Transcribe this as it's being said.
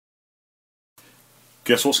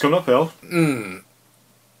Guess what's coming up, Al?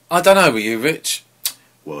 I don't know, were you, Rich?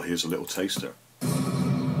 Well, here's a little taster.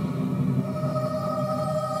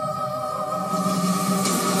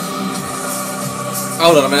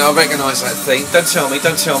 Hold on a minute, I recognise that thing. Don't tell me,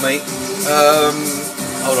 don't tell me.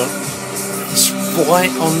 Hold on. It's right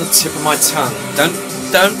on the tip of my tongue.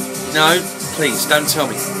 No, please, don't tell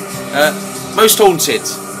me. Most Haunted.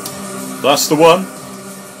 That's the one.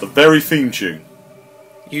 The very theme tune.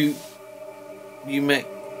 You met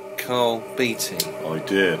KARL BEATTIE? I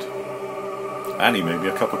did. And he made me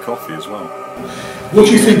a cup of coffee as well. What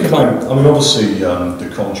do you think about, I mean, obviously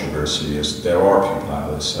the controversy is there are people out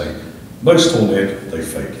there that say, most Haunted, they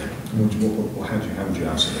fake it. How would you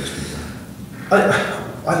answer those people?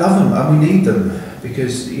 I love them and we need them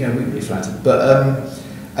because, you know, we're really flattered. But,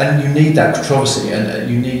 and you need that controversy and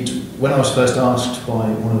you need, when I was first asked by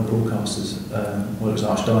one of the broadcasters, well it was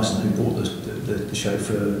Arch Dyson who bought the show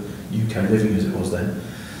for UK Living as it was then,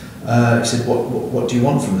 he said, what do you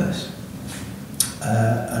want from this?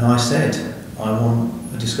 And I said, I want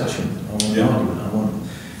a discussion, I want an argument, I want,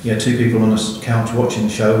 you know, two people on a couch watching the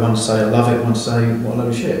show, one to say I love it, one to say what a load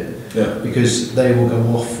of shit. Yeah. Because they will go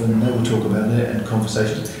off and they will talk about it and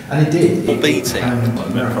conversations. And it did. BEATTIE. I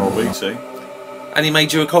met KARL BEATTIE. And he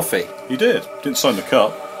made you a coffee? He did. Didn't sign the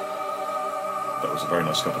cup. That was a very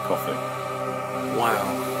nice cup of coffee.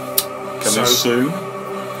 Wow. Coming soon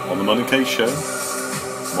on the Munn and Kay show,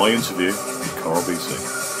 my interview with KARL BEATTIE.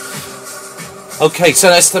 Okay, so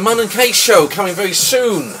that's the Munn and Kay show coming very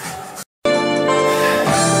soon.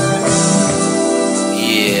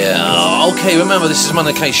 Yeah, okay, remember this is Munn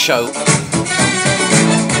and Kay show.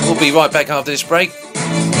 We'll be right back after this break.